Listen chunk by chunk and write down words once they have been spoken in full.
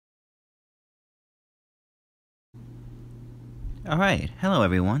Alright, hello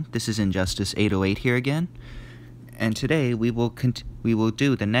everyone, this is Injustice 808 here again, and today we will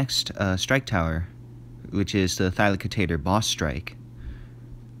do the next strike tower, which is the Thylacotator boss strike.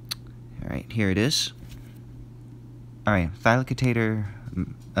 Alright, here it is. Alright, Thylacotator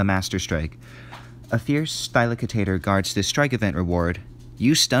a master strike. A fierce Thylacotator guards this strike event reward.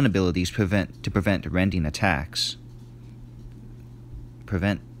 Use stun abilities to prevent rending attacks.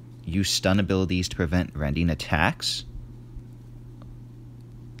 Use stun abilities to prevent rending attacks?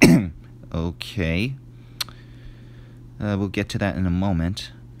 Okay. We'll get to that in a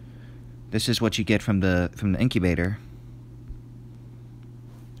moment. This is what you get from the incubator.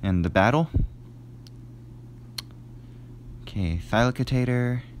 And the battle? Okay,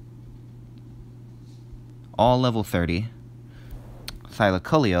 Thylacotator. All level 30.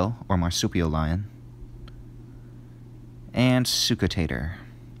 Thylacoleo, or marsupial lion. And Sucotator.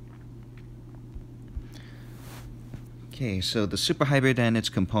 Okay, so the super hybrid and its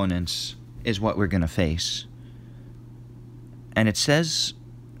components is what we're gonna face. And it says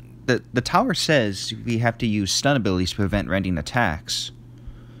that the tower says we have to use stun abilities to prevent rending attacks.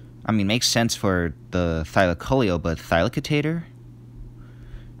 I mean, makes sense for the Thylacoleo, but Thylacotator?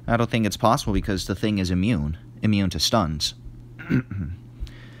 I don't think it's possible because the thing is immune to stuns.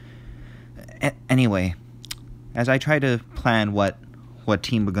 Anyway, as I try to plan what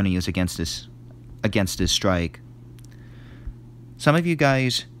team we're going to use against this strike, some of you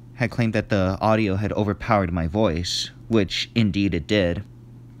guys had claimed that the audio had overpowered my voice, which indeed it did.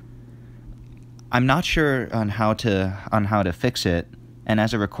 I'm not sure on how to fix it, and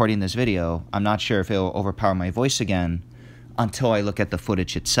as I'm recording this video, I'm not sure if it'll overpower my voice again until I look at the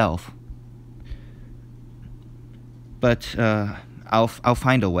footage itself. But I'll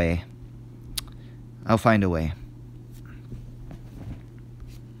find a way. I'll find a way.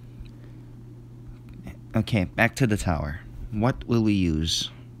 Okay, back to the tower. What will we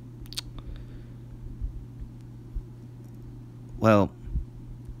use? Well,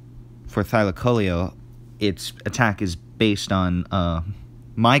 for Thylacoleo, its attack is based on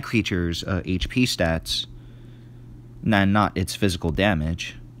my creature's HP stats, and not its physical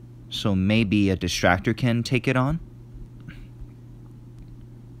damage. So maybe a distractor can take it on?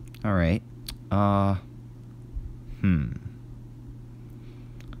 Alright.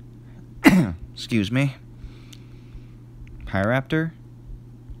 Excuse me. Pyroraptor?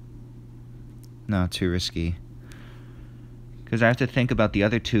 No, too risky. Because I have to think about the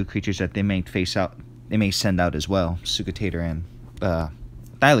other two creatures that they may send out as well. Sucotator and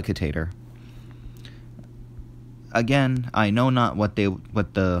Thylacotator. Again, I know not what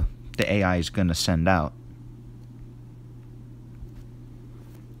the AI is gonna send out.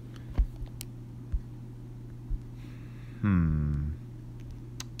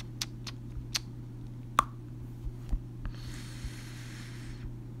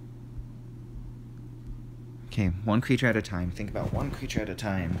 Okay, one creature at a time. Think about one creature at a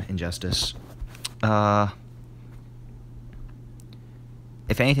time, Injustice. If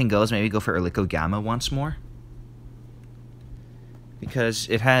anything goes, maybe go for Erlico Gamma once more. Because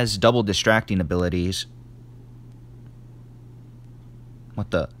it has double distracting abilities.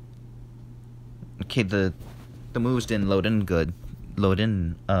 What the? Okay, the moves didn't load in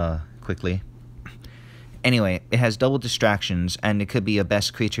quickly. Anyway, it has double distractions, and it could be a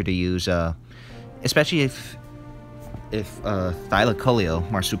best creature to use, especially if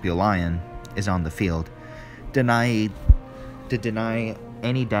Thylacoleo, marsupial lion, is on the field. Deny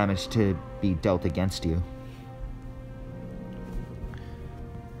any damage to be dealt against you.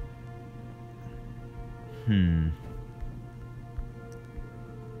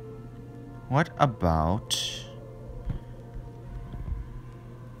 What about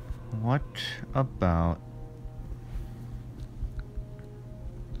like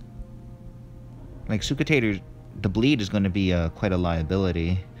Sucotator? The bleed is going to be quite a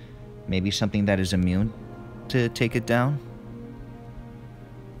liability. Maybe something that is immune to take it down.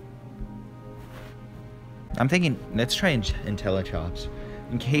 I'm thinking, let's try Intellichops.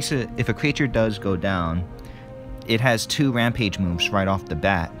 In case if a creature does go down, it has 2 rampage moves right off the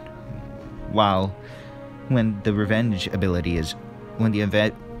bat. While when the revenge ability is,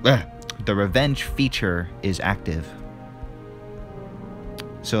 the revenge feature is active.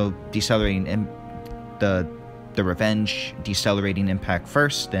 So decelerating the revenge decelerating impact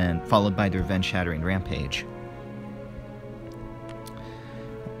first, then followed by the revenge shattering rampage.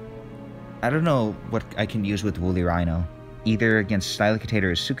 I don't know what I can use with Woolly Rhino. Either against Thylacotator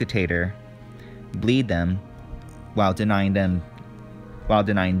or Sucotator, bleed them while denying them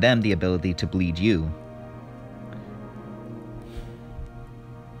the ability to bleed you.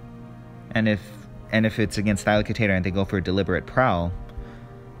 And if And if it's against Thylacotator and they go for a deliberate prowl,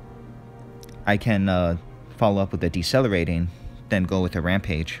 I can follow up with a decelerating, then go with a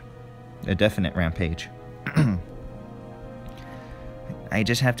rampage. A definite rampage. I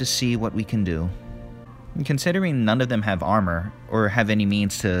just have to see what we can do. And considering none of them have armor, or have any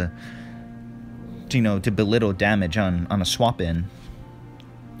means to to belittle damage on a swap-in,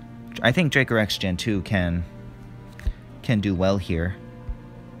 I think Dracorex Gen 2 can do well here.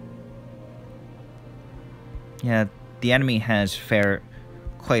 Yeah, the enemy has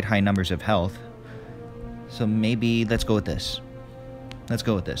quite high numbers of health, so maybe let's go with this. Let's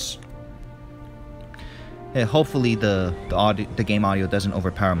go with this. Yeah, hopefully the game audio doesn't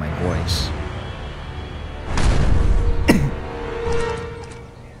overpower my voice.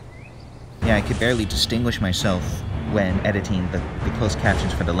 Yeah, I could barely distinguish myself when editing the closed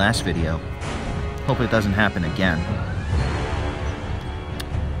captions for the last video. Hope it doesn't happen again.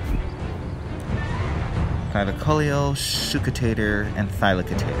 Thylacotator, Sucutator, and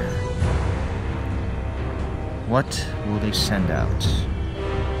Thylacotator. What will they send out?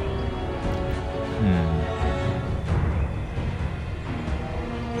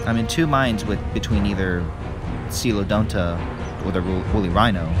 I'm in two minds between either Coelodonta or the Woolly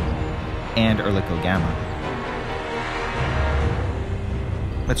Rhino and Erlico Gamma.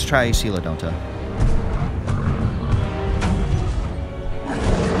 Let's try Coelodonta.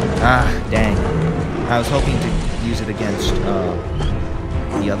 Ah, dang. I was hoping to use it against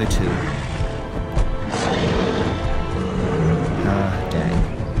the other two. Ah, dang.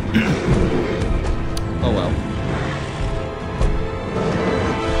 Oh well.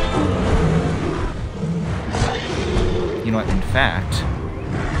 You know what, in fact,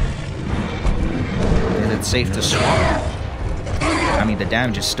 is it safe to swap? I mean, the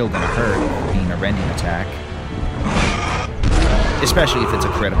damage is still gonna hurt, being a rending attack. Especially if it's a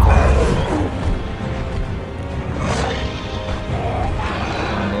critical.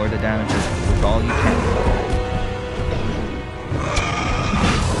 And lower the damage with all you can.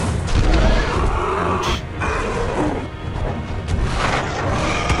 Ouch.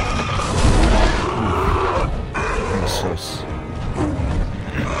 Resource.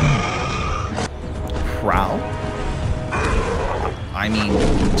 Prowl? I mean,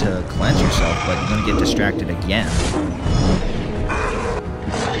 to cleanse yourself, but you're gonna get distracted again.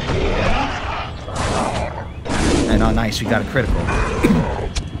 And oh nice, we got a critical.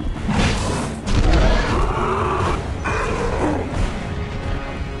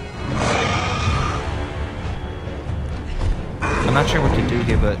 I'm not sure what to do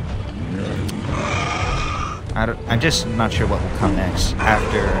here, but I'm just not sure what will come next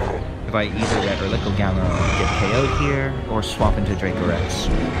after, if I either let Erlico Gamma get KO'd here, or swap into Dracorex.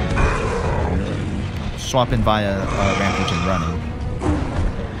 Swap in via Rampage and running.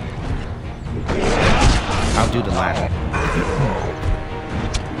 I'll do the latter.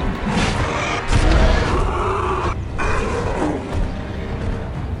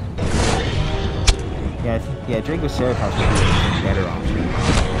 Yeah, Dracoceratops would be a better option in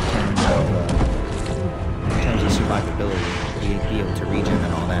terms of survivability, be able to regen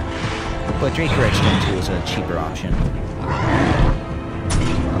and all that. But Dracorex Gen 2 is a cheaper option.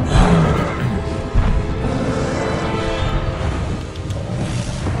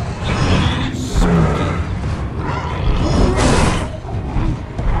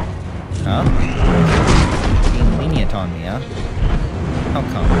 Being lenient on me, huh? How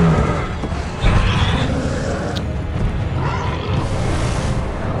come?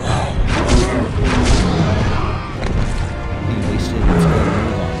 He wasted its good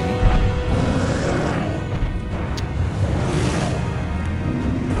move on me.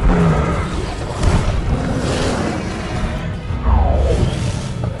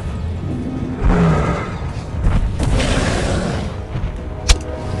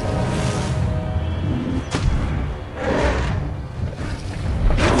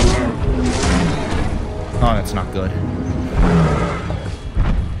 Oh, that's not good.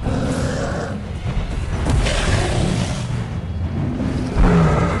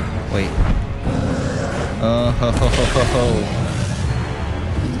 Wait. Ho ho ho ho ho.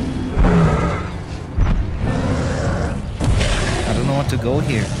 I don't know what to go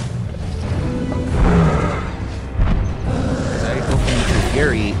here. As I go for Neutral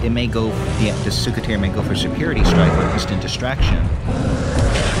Fury, it may go, the Sucutator may go for Superiority Strike or Instant Distraction.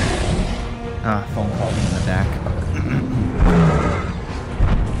 Ah, phone call in the back.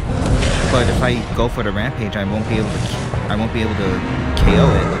 But if I go for the Rampage, I won't be able to KO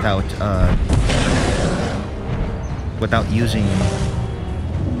it without using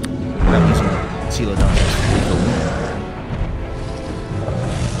Coelodonta's lethal wound.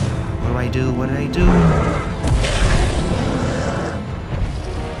 What do I do? What did I do?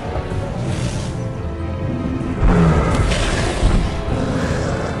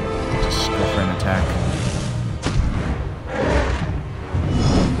 Just go for an attack.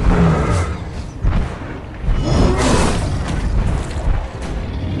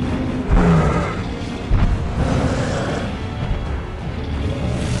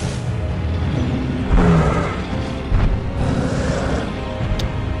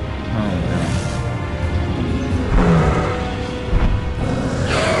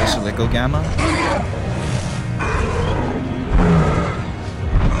 Gamma.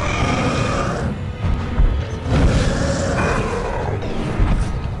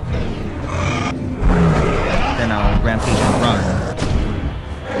 Then I'll rampage and run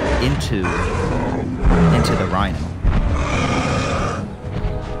into the rhino.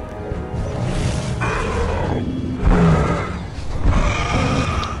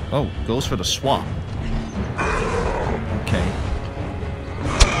 Oh, goes for the swap. Okay.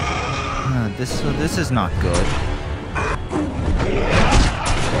 This is not good.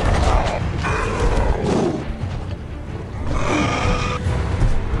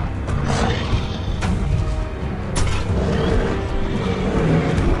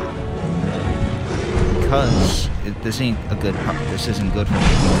 Because this ain't a good. This isn't good for me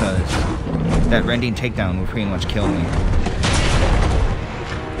because that rending takedown will pretty much kill me.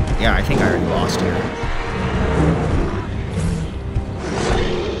 Yeah, I think I already lost here.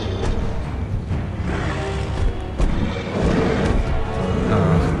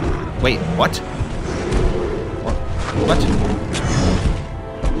 Wait, what? What?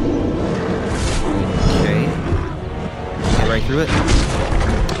 Okay. Get right through it?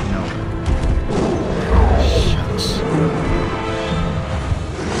 No. Shucks.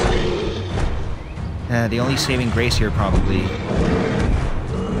 The only saving grace here probably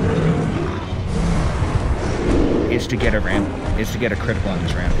is to get a critical on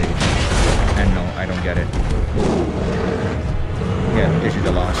this rampage. And no, I don't get it. Yeah, this is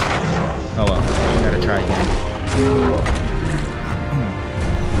a loss. Oh well, gotta try again. I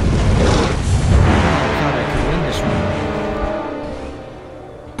thought I could win this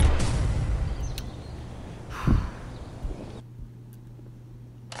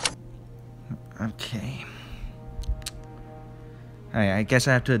one. Okay. I guess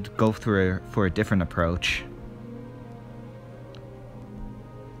I have to go for a different approach.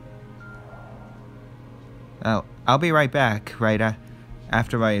 I'll be right back, right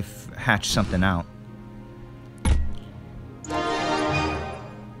after I've hatched something out.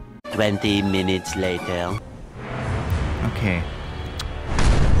 20 minutes later. Okay.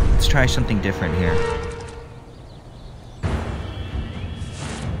 Let's try something different here.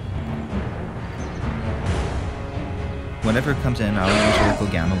 Whatever comes in, I'll use Vertical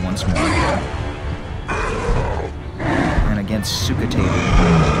Gamma once more. And against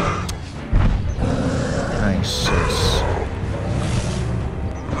Thylacotator. Nice.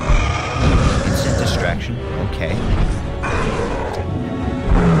 Instant distraction. Okay.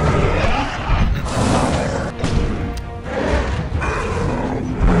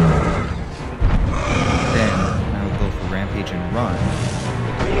 Then I'll go for Rampage and Run.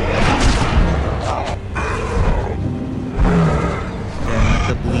 Then let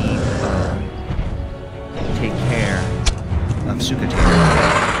the bleed take care of Thylacotator.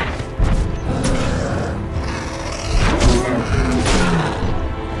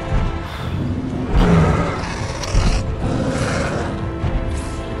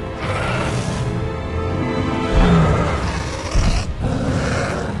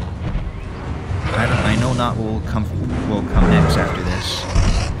 Not will come next after this.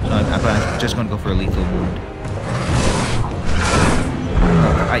 So I'm just going to go for a lethal wound.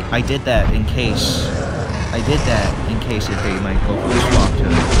 I did that in case. If they might go for a swap to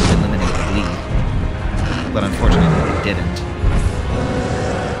eliminate the bleed, but unfortunately they didn't.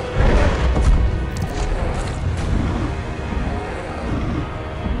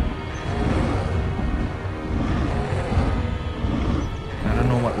 I don't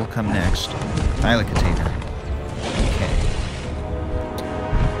know what will come next. Thylacotator. Okay.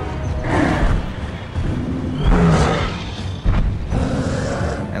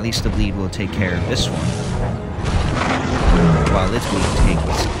 At least the bleed will take care of this one, while its bleed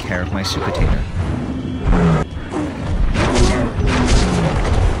takes care of my Thylacotator.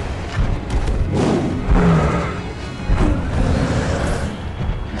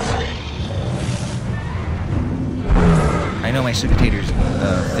 I know my Thylacotator's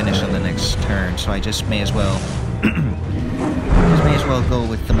finished on the next turn, so I just may as well go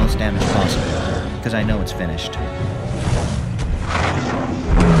with the most damage possible, because I know it's finished.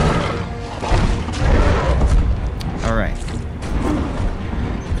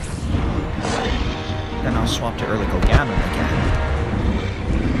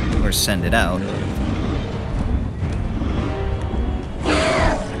 send it out.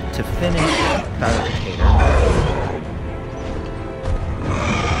 To finish Thylacotator,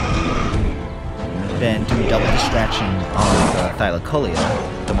 then do double distraction on the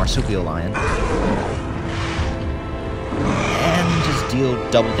Thylacolia, the marsupial lion, and just deal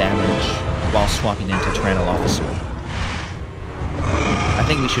double damage while swapping into Tyrannolophosaur. I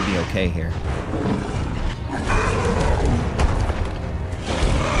think we should be okay here.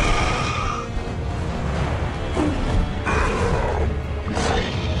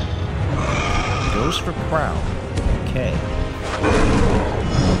 Goes for prowl. Okay.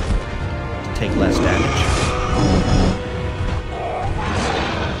 To take less damage.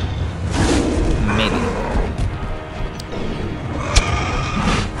 Maybe.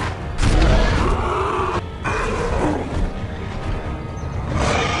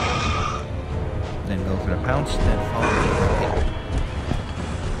 Then go for the pounce, then follow the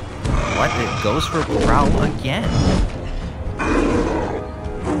what? It goes for prowl again.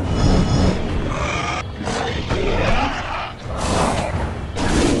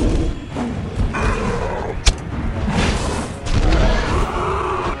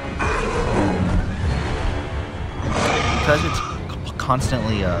 Because it's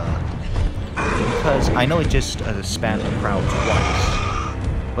constantly, because I know it just spammed the prowl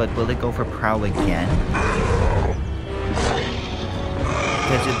twice, but will it go for prowl again?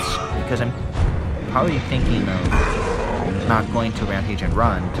 Because I'm probably thinking of not going to Rampage and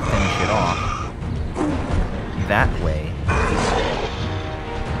Run to finish it off that way.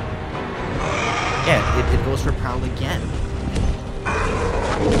 Yeah, it goes for prowl again.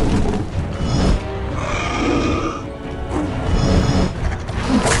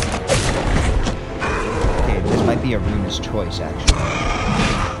 Might be a ruinous choice, actually.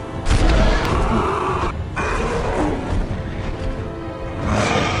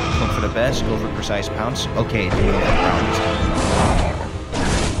 Hope for the best, go for precise pounce. Okay, do you know that round is coming.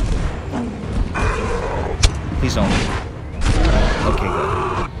 Please don't. Okay, good.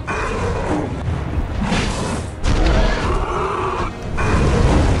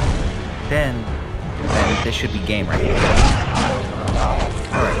 Then this should be game right here.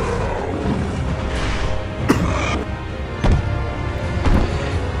 Alright.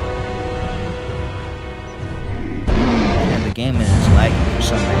 The game is lagging for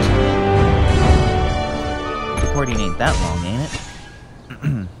some reason. Recording ain't that long, ain't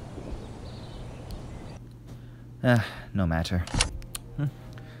it? No matter.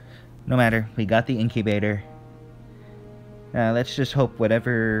 No matter. We got the incubator. Let's just hope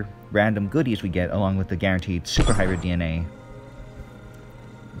whatever random goodies we get, along with the guaranteed super hybrid DNA,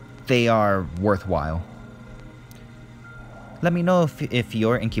 they are worthwhile. Let me know if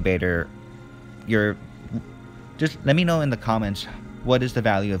your incubator, just let me know in the comments, what is the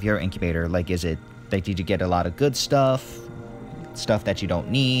value of your incubator? Like, is it, like, did you get a lot of good stuff that you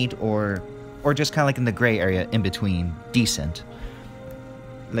don't need, or just kind of like in the gray area in between, decent?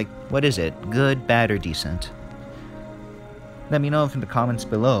 Like, what is it? Good, bad, or decent? Let me know in the comments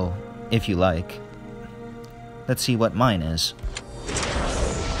below, if you like. Let's see what mine is.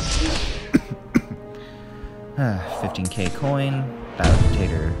 15k coin,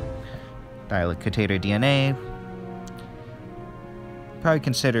 Thylacotator DNA. Probably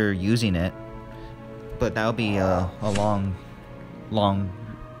consider using it, but that'll be a long,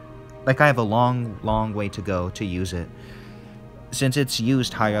 like I have a long way to go to use it, since it's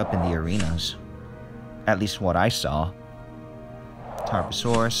used higher up in the arenas, at least what I saw.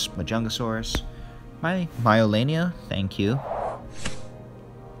 Tarbosaurus, Majungasaurus, Myolania, thank you.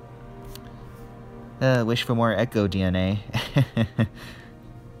 Wish for more Echo DNA.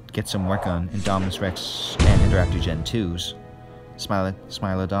 Get some work on Indominus Rex and Indoraptor Gen 2s.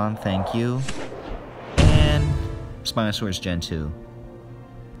 Smilodon, thank you. And Spinosaurus Gen 2.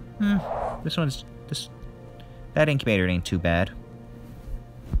 That incubator ain't too bad.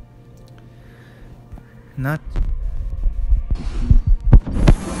 Not...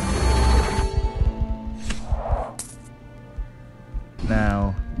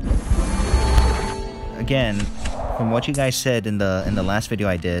 Now, again, from what you guys said in the last video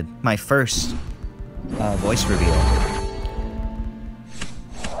I did, my first voice reveal,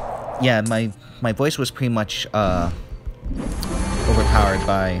 yeah, my voice was pretty much overpowered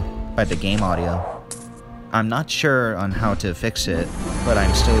by the game audio. I'm not sure on how to fix it, but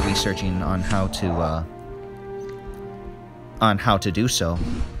I'm still researching on how to do so.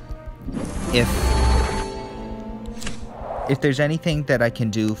 If there's anything that I can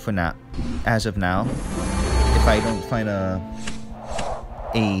do for now, as of now, if I don't find a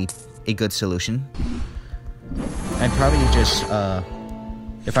good solution, I'd probably just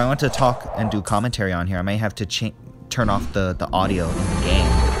If I want to talk and do commentary on here, I may have to turn off the audio in the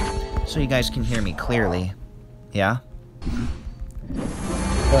game, so you guys can hear me clearly. Yeah?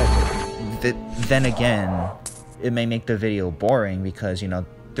 But then again, it may make the video boring because, you know,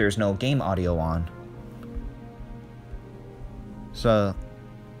 there's no game audio on. So,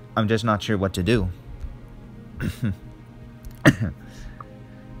 I'm just not sure what to do.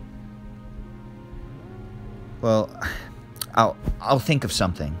 Well, I'll think of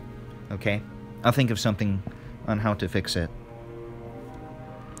something, okay? I'll think of something on how to fix it.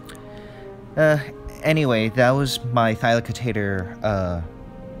 Anyway, that was my Thylacotator,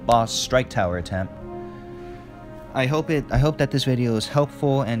 boss strike tower attempt. I hope that this video is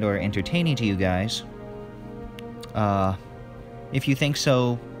helpful and or entertaining to you guys. If you think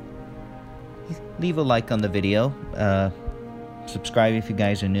so, leave a like on the video. Subscribe if you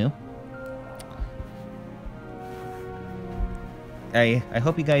guys are new. I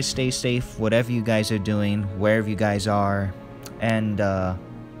hope you guys stay safe, whatever you guys are doing, wherever you guys are, and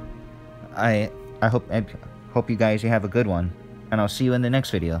I hope you guys have a good one, and I'll see you in the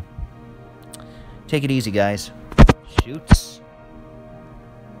next video. Take it easy, guys. Shoots.